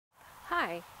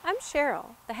Hi, I'm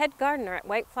Cheryl, the head gardener at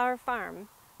White Flower Farm.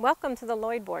 Welcome to the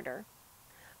Lloyd border.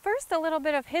 First, a little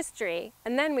bit of history,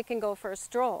 and then we can go for a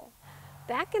stroll.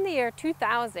 Back in the year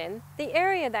 2000, the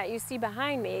area that you see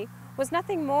behind me was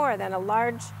nothing more than a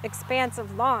large expanse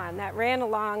of lawn that ran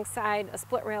alongside a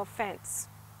split rail fence.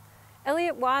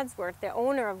 Elliott Wadsworth, the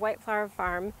owner of White Flower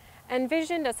Farm,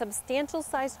 envisioned a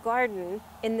substantial-sized garden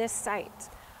in this site.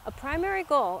 A primary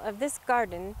goal of this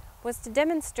garden was to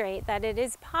demonstrate that it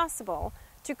is possible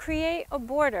to create a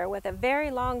border with a very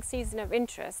long season of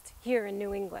interest here in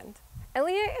New England.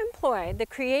 Elliott employed the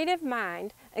creative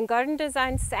mind and garden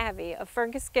design savvy of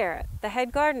Fergus Garrett, the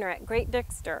head gardener at Great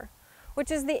Dixter, which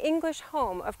is the English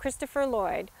home of Christopher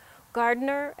Lloyd,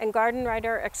 gardener and garden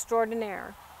writer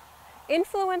extraordinaire.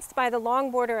 Influenced by the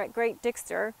long border at Great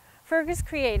Dixter, Fergus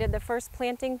created the first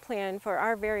planting plan for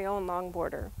our very own long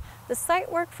border. The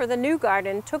site work for the new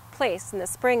garden took place in the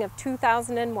spring of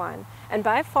 2001, and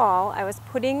by fall I was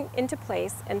putting into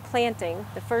place and planting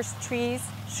the first trees,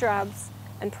 shrubs,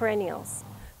 and perennials.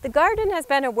 The garden has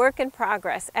been a work in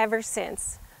progress ever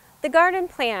since. The garden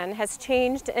plan has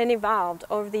changed and evolved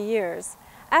over the years.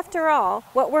 After all,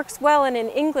 what works well in an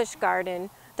English garden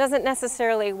doesn't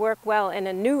necessarily work well in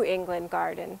a New England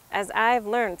garden, as I've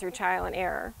learned through trial and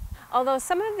error. Although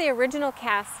some of the original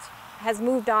cast has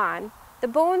moved on, the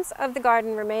bones of the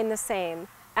garden remain the same,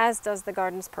 as does the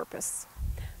garden's purpose.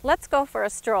 Let's go for a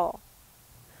stroll.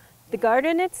 The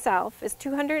garden itself is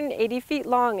 280 feet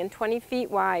long and 20 feet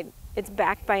wide. It's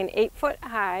backed by an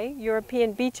 8-foot-high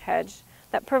European beech hedge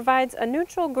that provides a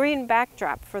neutral green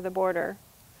backdrop for the border.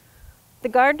 The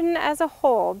garden as a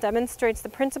whole demonstrates the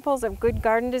principles of good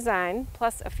garden design,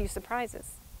 plus a few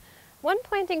surprises. One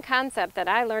planting concept that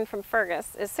I learned from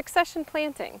Fergus is succession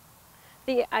planting.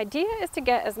 The idea is to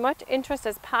get as much interest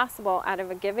as possible out of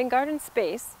a given garden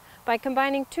space by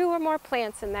combining 2 or more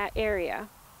plants in that area.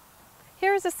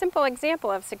 Here is a simple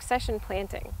example of succession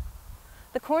planting.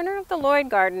 The corner of the Lloyd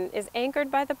garden is anchored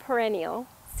by the perennial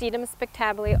Sedum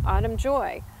spectabile autumn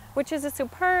joy, which is a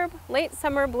superb late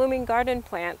summer blooming garden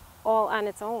plant all on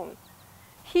its own.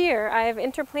 Here I have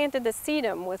interplanted the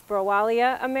sedum with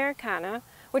Browallia americana,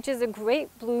 which is a great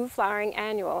blue flowering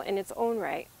annual in its own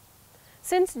right.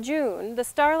 Since June, the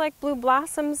star-like blue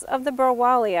blossoms of the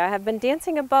Browallia have been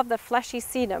dancing above the fleshy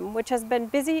sedum, which has been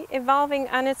busy evolving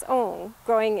on its own,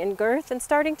 growing in girth and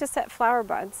starting to set flower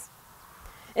buds.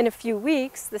 In a few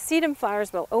weeks, the sedum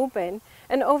flowers will open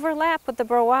and overlap with the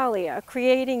Browallia,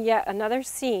 creating yet another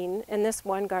scene in this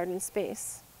one garden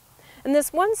space. In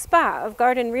this one spot of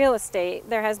garden real estate,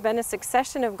 there has been a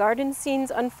succession of garden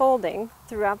scenes unfolding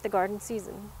throughout the garden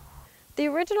season. The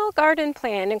original garden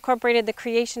plan incorporated the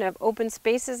creation of open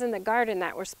spaces in the garden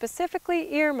that were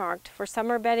specifically earmarked for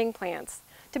summer bedding plants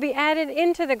to be added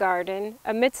into the garden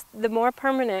amidst the more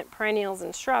permanent perennials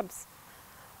and shrubs.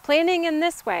 Planning in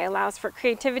this way allows for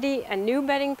creativity and new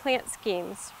bedding plant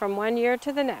schemes from one year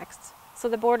to the next, so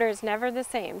the border is never the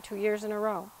same 2 years in a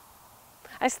row.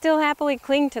 I still happily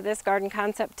cling to this garden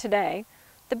concept today.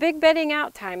 The big bedding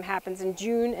out time happens in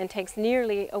June and takes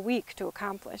nearly a week to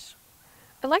accomplish.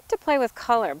 I like to play with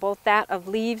color, both that of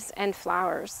leaves and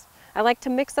flowers. I like to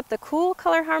mix up the cool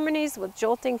color harmonies with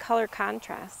jolting color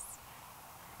contrasts.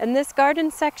 In this garden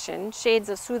section, shades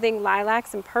of soothing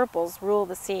lilacs and purples rule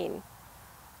the scene.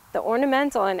 The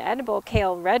ornamental and edible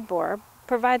kale redboar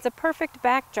provides a perfect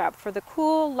backdrop for the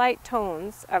cool, light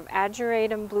tones of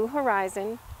ageratum blue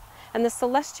horizon and the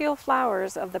celestial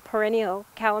flowers of the perennial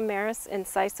Calameris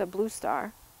incisa blue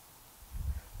star.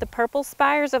 The purple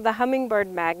spires of the hummingbird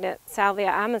magnet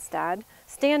Salvia amistad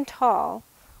stand tall,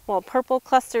 while purple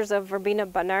clusters of Verbena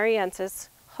bonariensis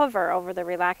hover over the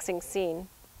relaxing scene.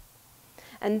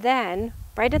 And then,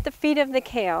 right at the feet of the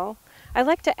kale, I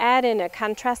like to add in a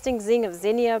contrasting zing of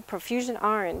zinnia profusion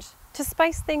orange to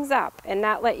spice things up and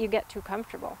not let you get too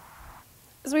comfortable.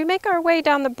 As we make our way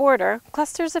down the border,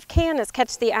 clusters of cannas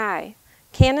catch the eye.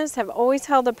 Cannas have always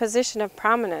held a position of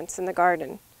prominence in the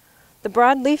garden. The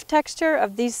broad leaf texture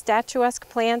of these statuesque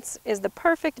plants is the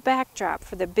perfect backdrop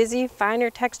for the busy, finer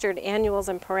textured annuals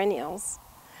and perennials.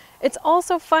 It's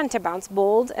also fun to bounce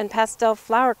bold and pastel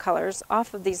flower colors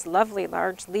off of these lovely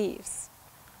large leaves.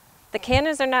 The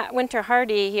cannas are not winter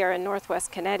hardy here in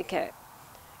northwest Connecticut.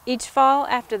 Each fall,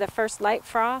 after the first light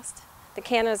frost, the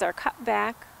cannas are cut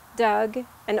back, dug,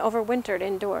 and overwintered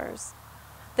indoors.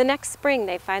 The next spring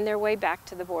they find their way back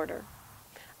to the border.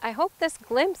 I hope this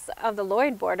glimpse of the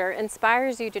Lloyd border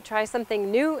inspires you to try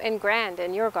something new and grand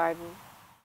in your garden.